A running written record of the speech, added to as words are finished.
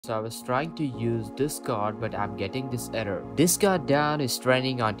So I was trying to use Discord, but I'm getting this error. Discord down is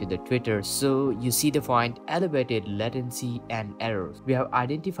trending onto the Twitter, so you see the point elevated latency and errors. We have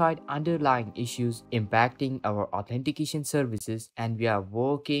identified underlying issues impacting our authentication services and we are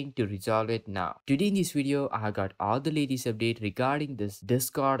working to resolve it now. Today in this video, I got all the latest update regarding this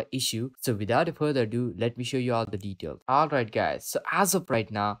Discord issue. So without further ado, let me show you all the details. Alright guys, so as of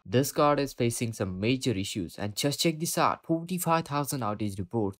right now, Discord is facing some major issues and just check this out, 45,000 outage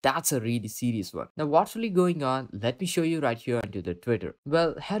reports. That's a really serious one. Now what's really going on? Let me show you right here onto the Twitter.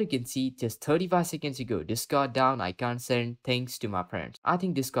 Well, here you can see just 35 seconds ago, Discord down, I can't send things to my friends. I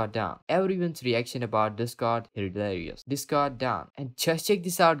think Discord down. Everyone's reaction about Discord hilarious. Discord down. And just check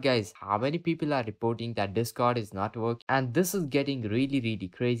this out guys. How many people are reporting that Discord is not working? And this is getting really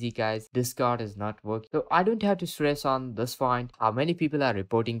crazy guys. Discord is not working. So I don't have to stress on this point. How many people are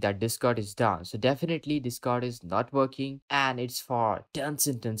reporting that Discord is down? So definitely Discord is not working and it's for tons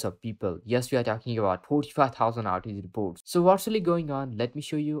and tons of people. Yes, we are talking about 45,000 outage reports. So what's really going on? Let me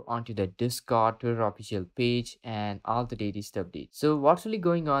show you onto the Discord Twitter official page and all the latest updates. So what's really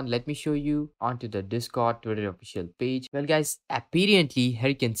going on? Let me show you onto the Discord Twitter official page. Well guys, apparently here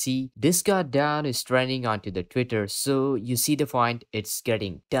you can see Discord down is trending onto the Twitter. So you see the point, it's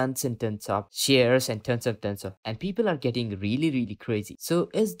getting tons and tons of shares and tons of and people are getting really crazy. So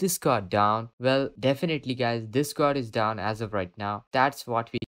is Discord down? Well, definitely guys, Discord is down as of right now. That's what